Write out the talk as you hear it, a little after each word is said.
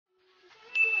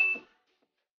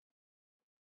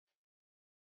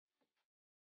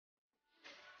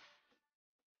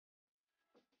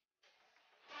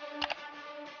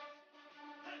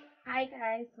Hi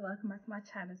guys, welcome back to my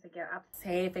channel. So get up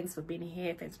here. Thanks for being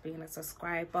here, thanks for being a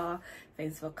subscriber,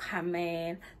 thanks for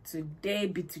coming. Today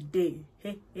be today.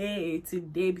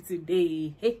 Today be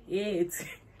today.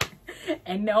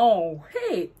 And no,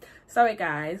 sorry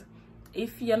guys,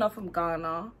 if you're not from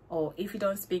Ghana or if you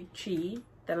don't speak Twi,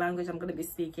 the language I'm going to be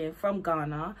speaking from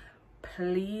Ghana,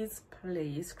 please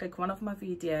click one of my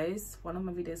videos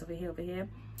over here,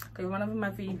 click one of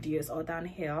my videos or down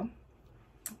here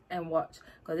and watch,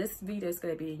 because this video is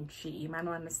going to be in Twi. Man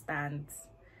understands,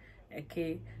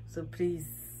 okay? So please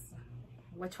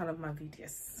watch one of my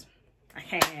videos.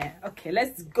 Okay,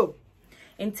 let's go.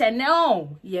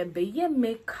 Internal, yeah, be your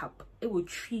makeup it will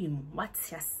trim what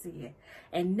you see,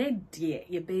 and then dear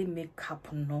you be makeup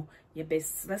no, you be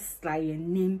stressed like your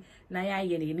name na ya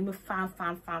ye name fan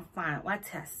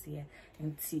what you see.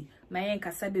 And see my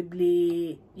kasabe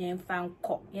ble yen fan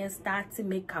co yen start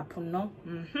makeup no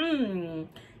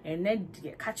and then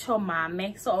catch your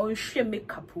mammy so she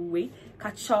makeup away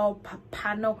catch your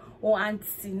papa no or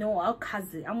auntie no or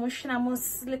cousin I'm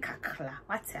slick a cla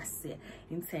what you say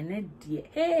internet dear.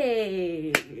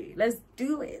 Hey, let's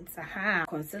do it.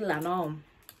 Concealer no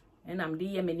and I'm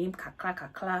the name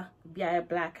kakla be a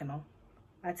black no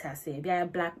what I say be a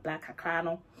black kakla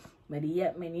no but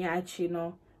yet many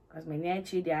no because my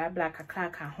nature they are black a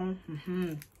crack at home.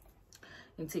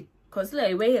 And concealer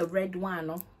away a red one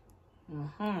no.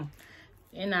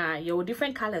 And your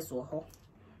different colors or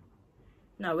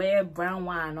now wear brown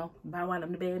one no brown one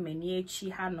of the baby many she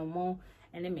had no more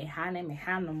and then me hand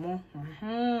no more.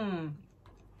 And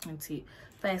see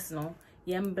first no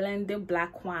yam blend the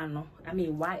black one no I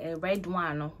mean white a red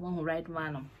one no one red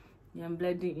one no yam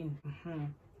blend it in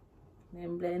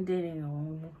yam blend it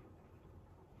in.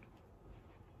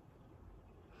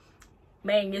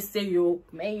 Man, you say yo.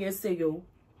 You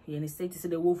say to say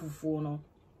the wolf for no.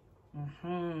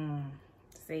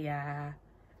 Say ya.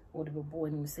 Or the boy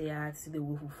and say ya see the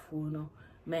wolf for no.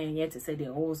 Man, yet to say the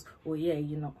horse. Oh yeah,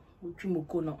 you know.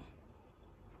 Uchimoko no.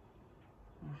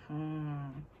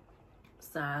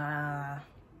 So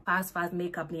fast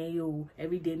makeup near you.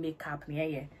 Everyday makeup near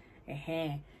you.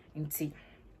 And see.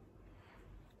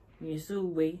 You so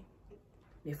way.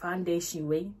 The foundation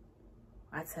way.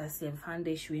 I say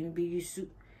foundation be used to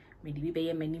maybe be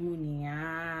a many money.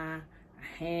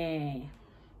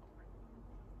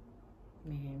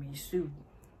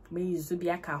 Me used to be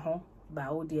a car but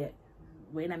oh dear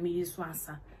when I me use once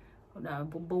or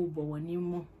bobo and you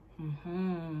more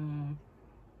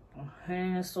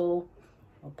so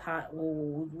or part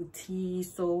or tea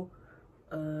so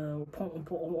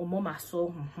mama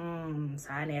so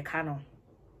sign a canon.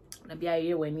 The be a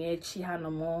year when ye she had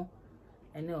no more.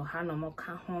 And no no more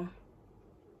can home.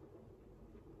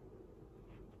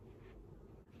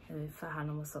 If I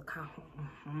no more so can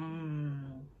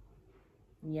home.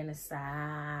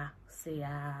 Yenesa say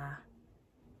a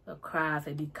craft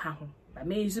a big can home. But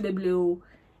me used to be blue,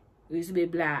 used to be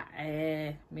black,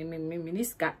 me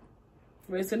scat.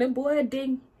 Where's the boy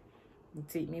ding?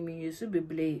 Take me used to be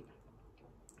blue.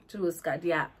 To scat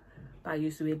yeah, but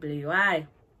used to be blue. Why?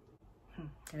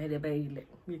 And the baby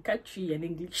you catch you in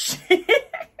English.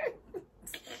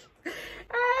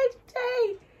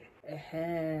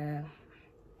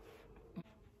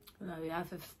 Now we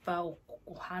have a foul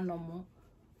hanomo.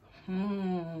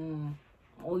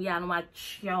 Oh, yeah, no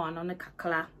much yarn on the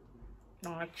cacla.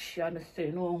 Not sure the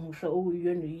say no, so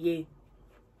you know, ye.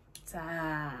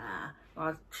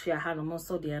 Not sure hanomo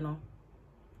so dear no.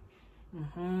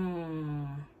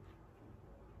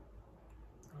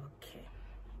 Okay.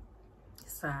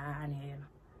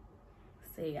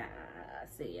 Say ya.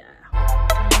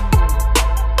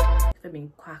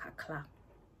 Being quack a clap.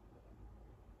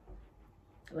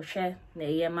 Or share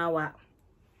near my what?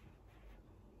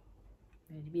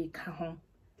 Maybe come home.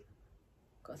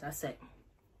 Cause I said,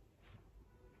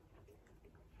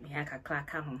 me hack a clack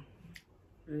home.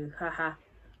 Ha.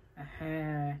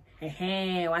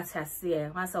 What's I say?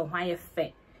 What's a why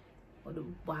effect? Or the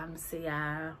bomb say,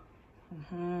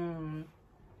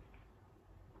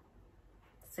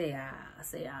 say,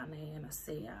 I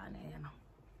see.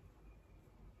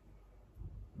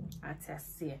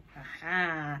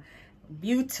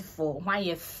 Beautiful. Why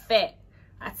you fat?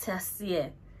 I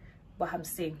see. But I'm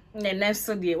saying, next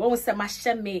day, what was my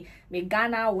shame me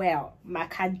Ghana well, my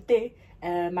kente,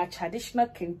 my traditional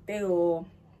kente or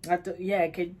yeah,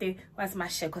 kente. What's my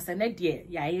shame? Cause I need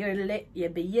yeah, you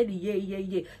be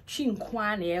ye. Chin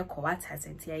kwan ye ko what has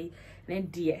it ye? Then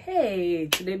dear, hey,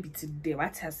 today be today.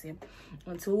 What has him?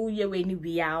 Until you when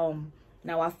we are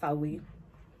now I away.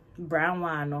 Brown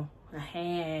one no.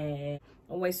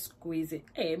 Always squeeze it.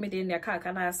 Hey, me didn't car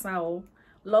can I sound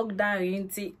lockdown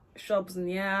ain't it? shops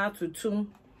near to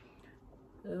Tum.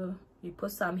 You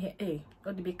put some here. Hey,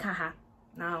 what the be kaha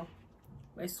now?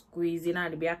 We're squeezing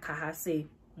out the be a kaha say.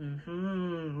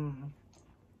 Now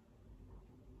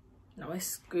we're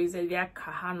squeezing the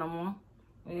kaha no more.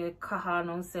 We kaha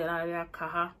no say la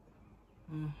kaha.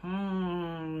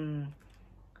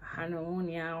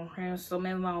 Hanonia, so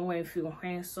many way feel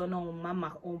so no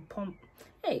mama on pump.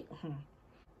 Hey,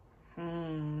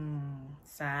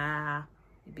 sa,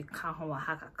 you become a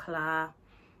hacker claw.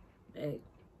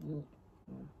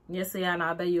 Yes, I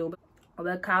know you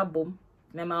over carbon.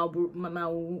 Mamma,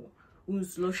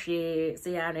 slow shade,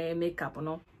 say I makeup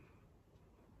no.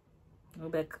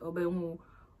 Obe,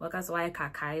 work as why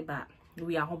cakai, but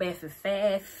we are home for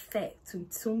fair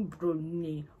to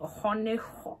bruni or honey.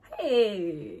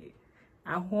 Hey,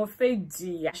 I won't fade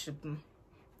the ashipum.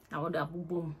 I would have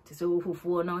boom to so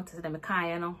who not to them a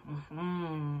kayano.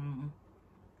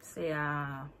 Say,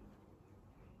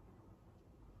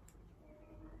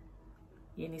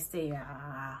 Yenny say,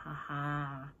 yeah,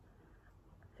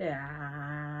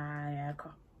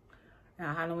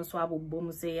 Hannah swabble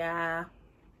boom say,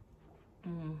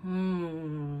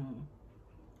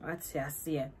 what's ya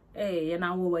see? Hey, and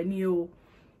I when you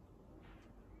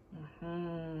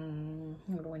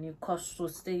when you cost to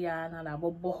stay and I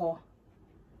will boho.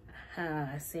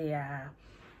 Say,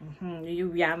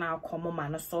 you are now common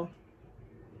man so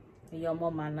your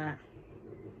mama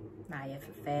now you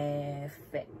fair.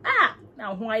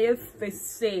 Now why you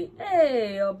say,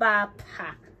 hey,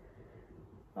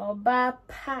 Oba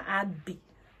pa abi.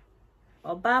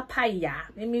 Oba pa ya,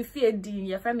 me fear din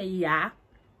your family ya,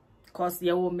 cause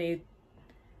you will make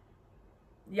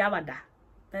Yawada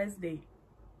Thursday.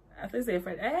 I think say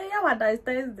friend, hey Yawada is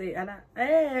Thursday, and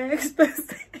it's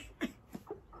Thursday.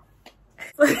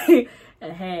 So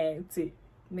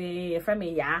me your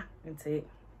family ya, and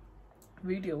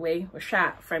video way or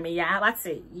shot from me ya, let's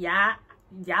say ya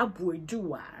boy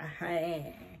do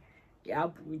ya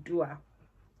boy do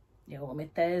you me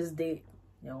Thursday.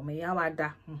 Yo me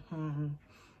Yawada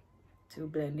to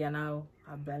blend ya now.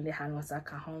 I blend the hand was a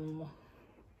home.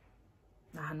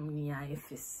 Na hanuni I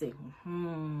if it's sick.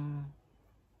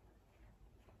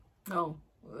 No,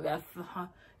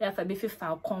 if I be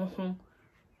foul con home.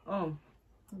 Oh,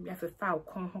 if I foul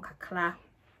con home kakla.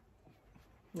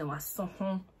 No, I saw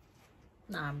home.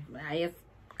 Now I have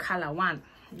color one.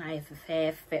 Now if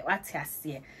fair what I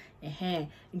see.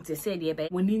 Into say the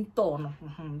when in torn.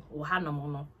 Or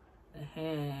hanomono.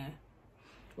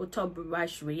 What top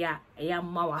rush we are? I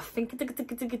am more. I think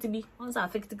to be once I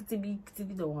think to be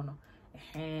the one.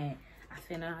 I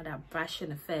think I had a brush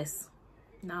in the face.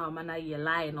 Now I'm not you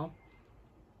lie, no.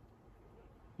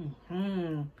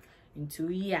 Into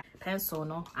yeah, pencil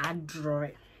no, I draw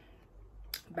it.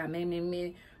 But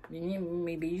maybe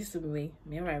used to be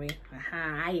mirror.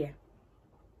 Aye.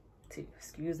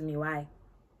 Excuse me, why?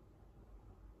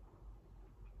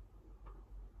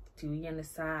 To you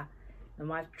sir. No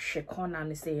matter check on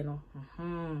and say, you know,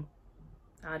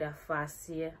 now they're fast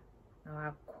here. Now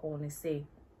I call and say,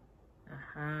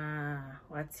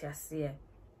 what's your say,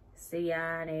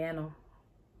 ya, you know,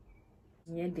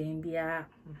 near Dambia,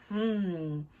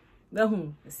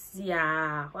 no, see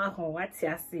ya, what's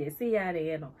your say, ya,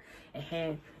 you know,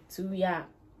 to ya,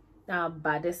 now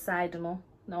by the side, no,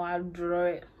 now I'll draw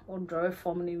it, or draw it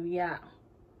from the we are.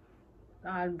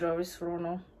 Now I'll draw it from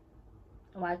no,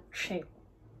 I check.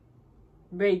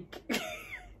 Break.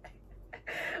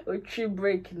 Uchi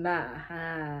break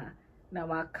na na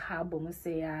my carbon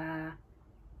say na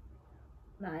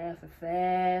I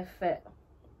fair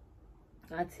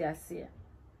that's ya see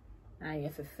na I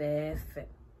fair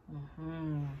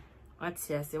what's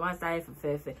ya say what's I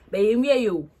fair but you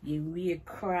we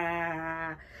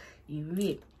cry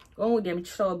you oh them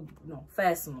chop no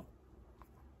first no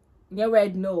you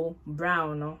red no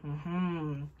brown no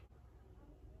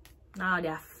now they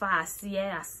are fast,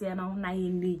 yeah. I see no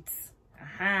 9 needs.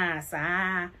 Sa,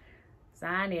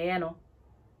 you know,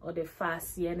 or the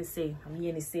fast, yeah, and say, I'm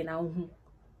here to say now,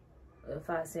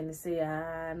 fast and say,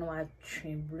 no, I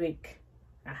train break.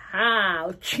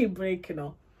 Train break, you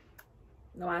know.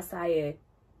 No, I say,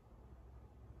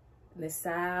 the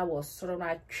sa was sort of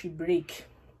like tree break.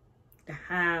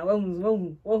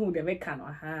 Who the make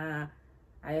I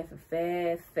have a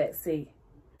fair say.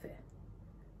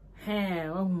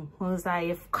 Once I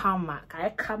have come back, I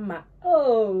come back.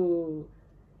 Oh,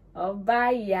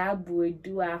 by ya boy,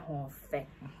 do a home fair.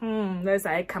 That's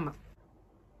I come up.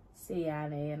 See ya,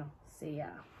 you know, see ya.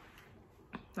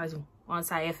 As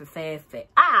once I have a fair.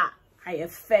 I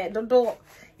have fed the door.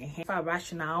 Far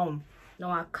rational. No,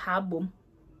 a carbon.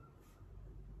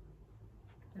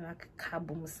 No, a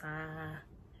carbon, sir.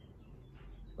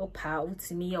 Opa,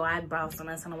 ultimi your eyebrows and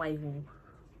answer why you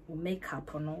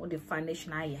makeup or no the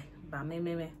foundation eye. But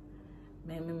me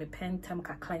pen time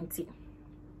ka clanty.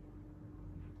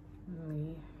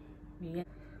 Me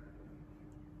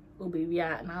oh baby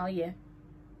now yeah.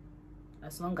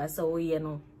 As long as oh yeah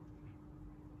no.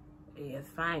 Yeah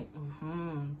fine.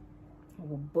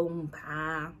 Oh boom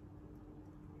pa.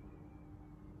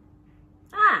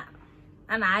 Ah,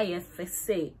 and I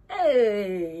say,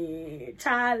 hey,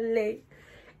 Charlie.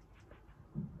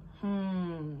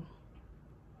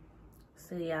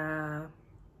 Say, a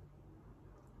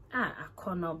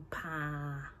corner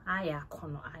pa, I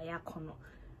corner.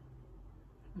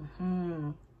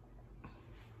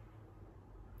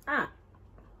 Ah,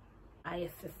 I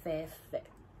fair.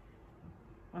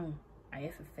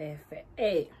 I fair.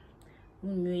 Hey,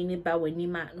 you ba when you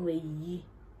might know ye.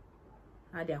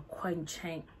 I de quite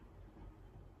chain.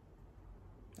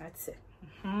 That's it.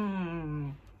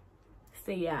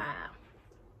 Say ya,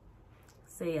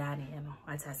 you know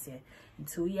what I say.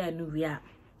 Until we are new, we are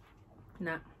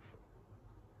now.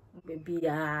 Baby,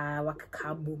 waka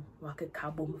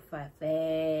kaboom,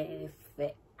 fe.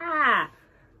 Ah,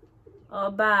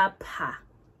 oba pa.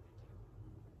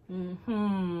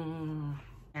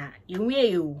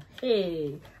 You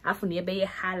hey, after near be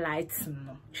highlights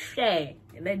no share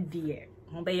that dear.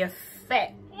 Be a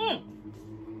fat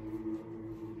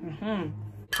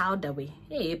powder way.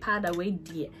 Hey, powder way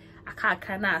dear. I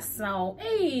can't sound.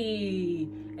 Hey,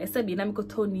 I said be nam go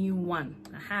to new one.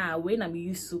 Aha, when I'm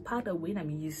used to powder when I'm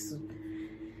used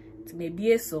to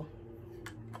maybe so.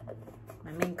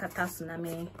 My main catas na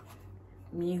me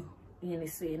you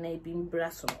say na been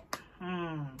brasso.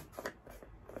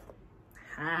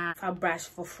 For brush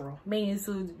for me use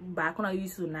back when I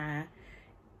used to na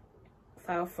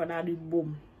file for that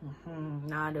boom.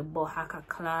 Now the ball haka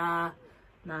cla,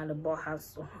 now the ball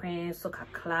has when so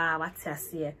cla, what's I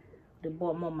say the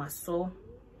ball mama so.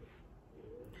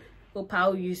 Oh,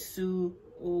 power used to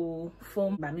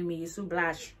foam, but me used to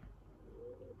blush.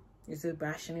 Used to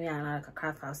brush me and like a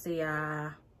craft. I'll say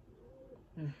now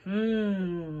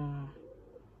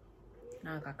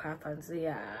like a craft and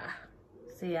say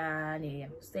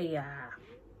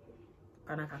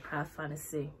Panaka craft and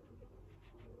say.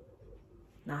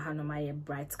 Now I know my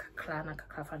bright clan like a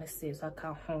craft and say so I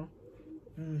come home.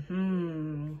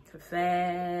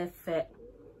 Fair.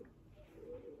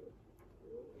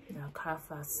 Now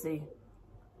craft and say,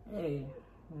 hey,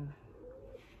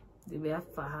 the way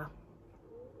for her.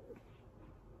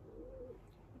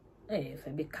 Hey, if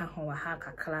I be can't hold a hack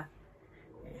cla.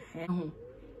 And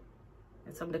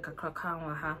some the crack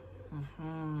on her.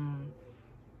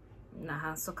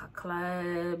 Nah, so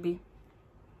clabby.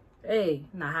 Hey,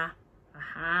 nah,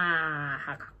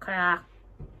 aha, crack.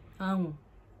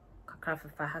 Craft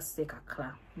if I has sick a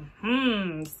clap.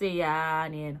 Say ya,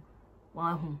 near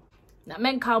one. Na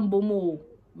men come bomo,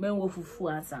 men wo fufu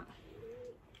answer.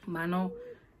 Mano,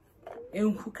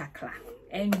 kakla,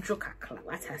 enjooooooy,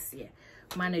 what I say.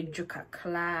 Man,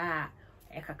 enjooooooy,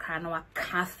 ekakano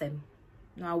kathem.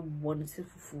 No, I wanted to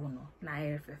fufu no. Na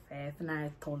na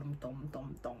told him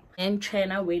tom. And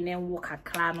China when and walk a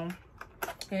clano,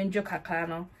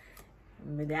 enjooooooy.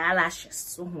 With the eyelashes,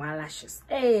 so eyelashes.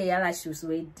 Hey, eyelashes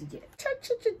wait did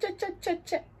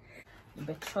cha.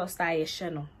 But trust I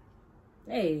channel.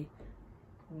 Hey,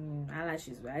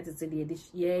 eyelashes right to say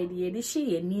the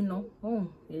she and Nino. Oh,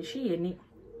 she and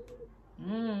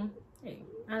hey,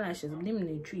 eyelashes limit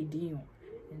the tree deal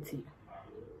and see.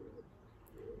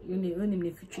 You need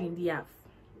only feature in the app.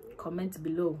 Comment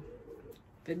below.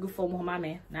 The good for more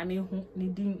mommy. Na me who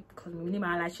needing because me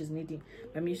my eyelashes needing.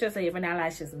 But me sure say even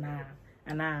eyelashes na.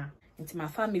 Into my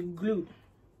family glue.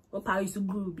 Opa used to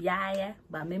glue biya,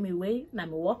 but me way, na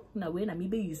me walk, na way, na me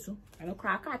be used to. I don't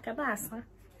crack a cabasa.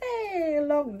 Hey,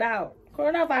 lockdown.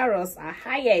 Coronavirus, a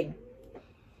high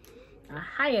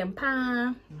end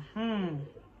pa.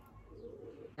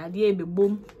 Na dear be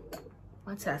boom.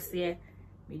 What I say,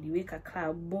 me the wake a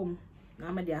cloud boom.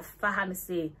 Now me the fahan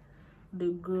say,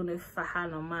 the grown fahan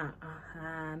no ma.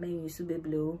 Me used to be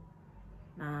blue.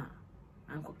 Na,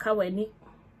 Uncle Kaweni.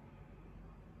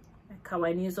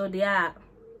 Kaweni so dia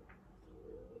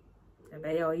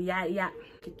ya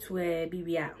kitwe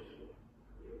bibia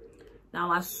now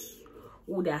was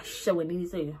would I show when he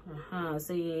say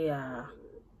say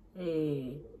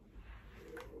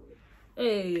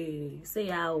say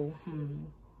how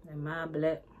the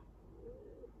marble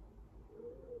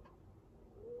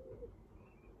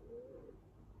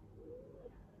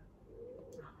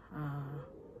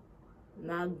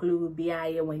now glue be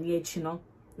when you know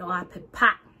no I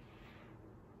papa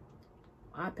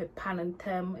I pan and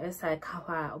term as I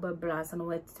cover over brass and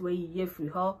wet way ye free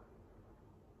her.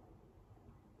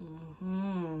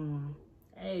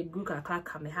 Hey, good kakla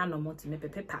come hand no more to me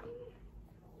paper.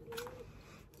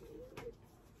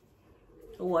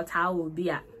 So what how will be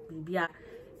at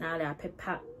now they are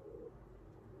paper.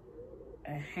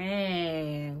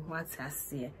 What's I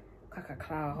see?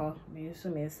 Kakla ho. Me use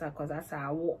me sa cause that's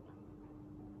our walk.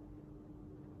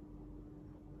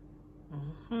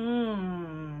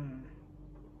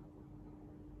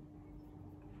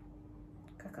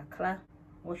 Kakla.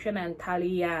 Ocean and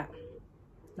Talia.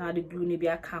 Now the glue be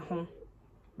a cajon.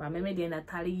 But me made in a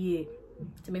tally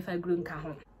to me for green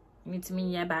cajon. Meet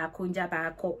me ya back on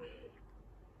jabacco.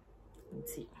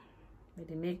 See,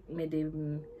 made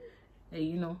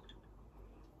you know,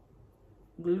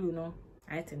 glue no.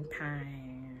 I think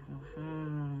time.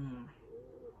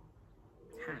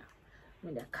 Ha.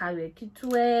 Me the carry kit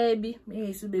to be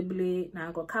me su be blade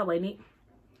now go cover any.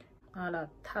 All that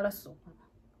talasso.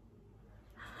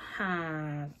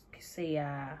 Ha. Say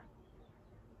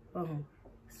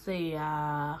say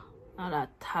all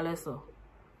that talasso.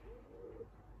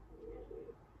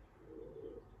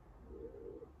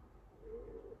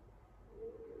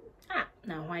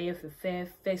 Now why you fair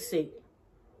say?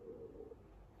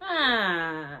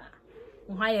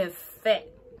 Why you fair?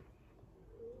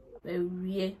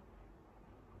 We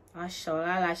I shall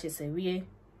lashes a we.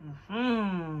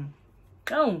 Oh,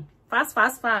 fast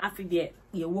I forget.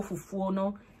 You wolf for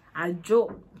no. I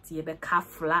joke. You be calf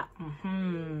flat.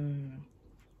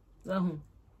 Oh,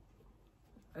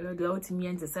 I go to me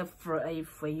and to say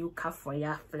for you calf for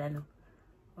ya flannel.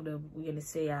 Or we gonna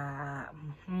say now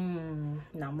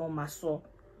more my soul.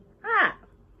 I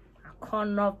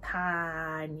can't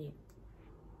panic.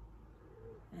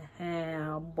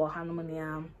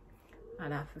 Bohanmonium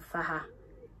and I faha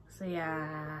say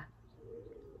ha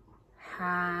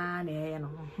no.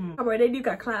 I already do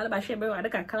a cloud by shame I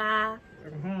can cla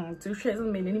 2 shares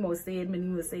many more say many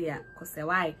will say cause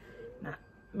why now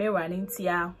mirror in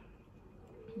tia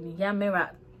ya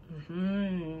mirror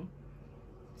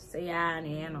say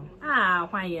no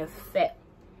why you fat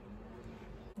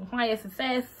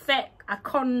I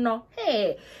can't no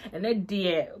hey and a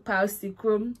dear past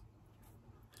room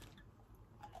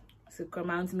so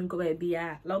come out me go baby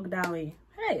lockdown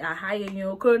hey I hire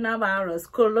you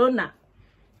coronavirus corona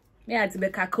me at be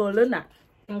ka corona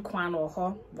in kwan or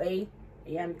ho way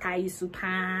yam kai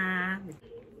super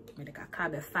me the ka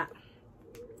be fat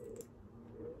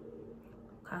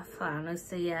ka fa no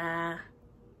say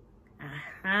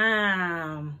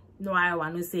no I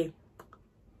want to say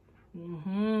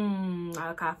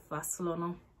I ka fa slow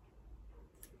no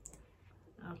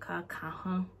I ka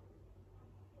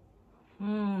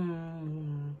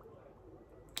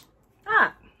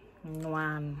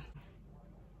one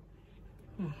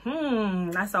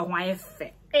that's a wife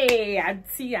hey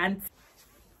auntie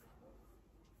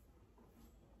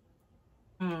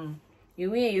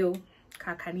you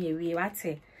kakani we what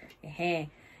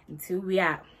until we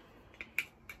are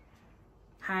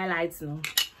highlights no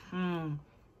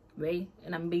wait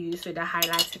and I'm being used to the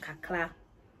highlights kakla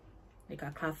like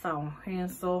a class on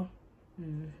hand so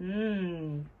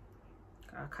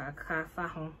fa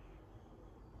home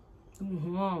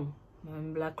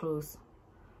black clothes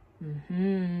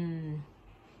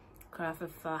craft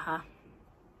fa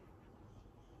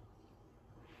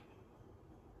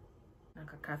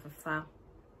craft fa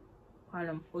while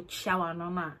I'm shower no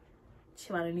na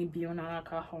shower any be on a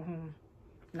car home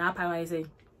now I say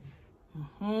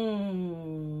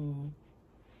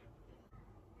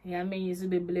yeah me use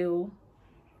be blue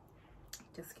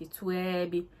just get to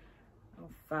be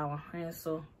found hand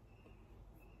so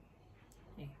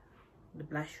the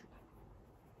blush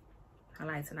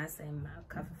highlights and I say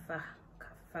kafa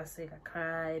say a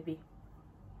cry be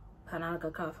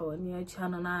panaka kafa near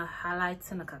channel na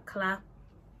highlights and a kakla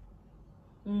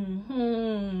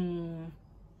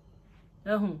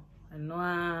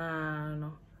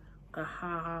no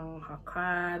kahang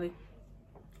hakari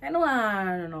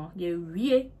no you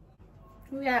we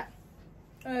are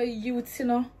youth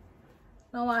no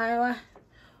I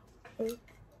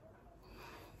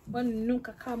when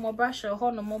nunca come brush or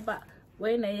horn more back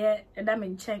when a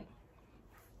damn chain.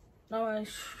 No I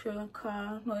sure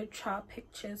car no trap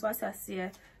pictures what's I see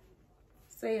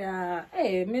say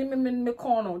hey me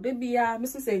corner they be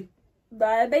Mr. say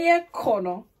the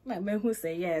corner my man who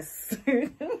say yes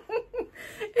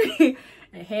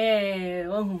hey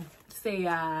say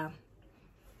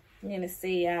you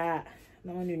say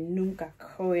no nunca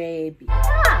crazy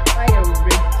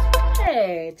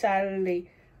hey Charlie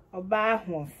oba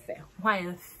ho fe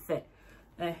why fe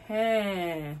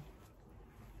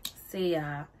say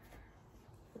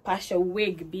pasha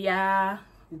wig bia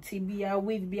tibia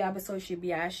wig bia so she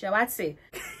bia she what say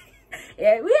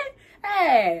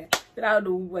Hey, now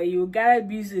the way you got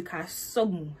music as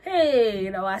some. Hey,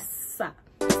 now what's up?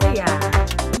 Yeah.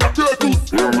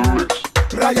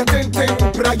 Brian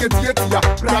Tintin, Brian Tietia,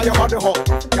 Brian Hodder,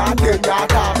 Yaki,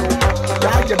 Yaka,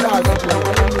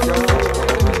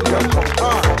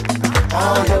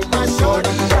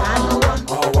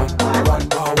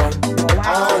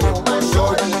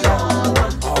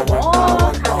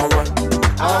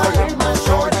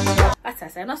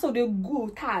 and also the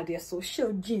good tie their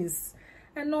social jeans.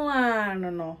 And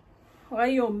no. Why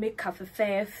you makeup a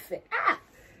fair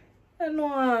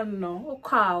no,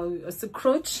 cow, a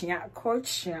crouching,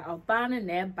 a ban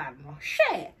and air ban, no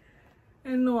share.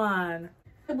 And one,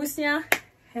 I was ya,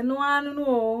 and one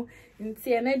no, in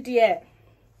Tiana dear.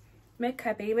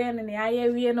 Makeup baby and the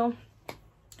area, no.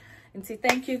 And say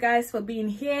thank you guys for being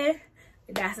here.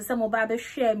 That's some of Baba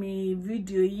share me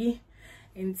video ye.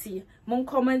 And see, mon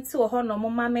comment to her no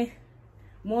mommy,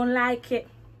 mon like it,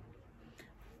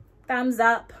 thumbs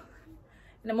up.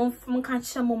 Na mon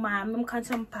catch mo ma, mon catch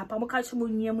papa, mon catch mo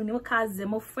nia, mon cousin,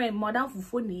 mo friend, more than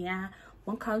funny ya.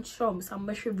 Mon catch some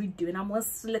measure video, and I'm one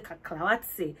slick a cloud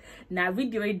say. Na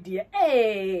video idea,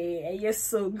 hey, yes,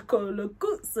 so look,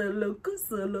 so look.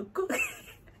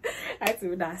 I see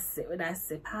what I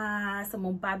say. Pass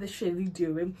some Bible share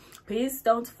video. Please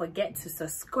don't forget to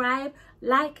subscribe,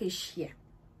 like, and share.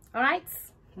 Alright?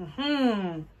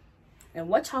 And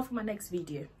watch out for my next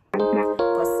video.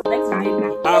 Because next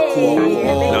video.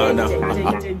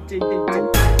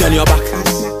 Turn your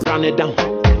back, run it down.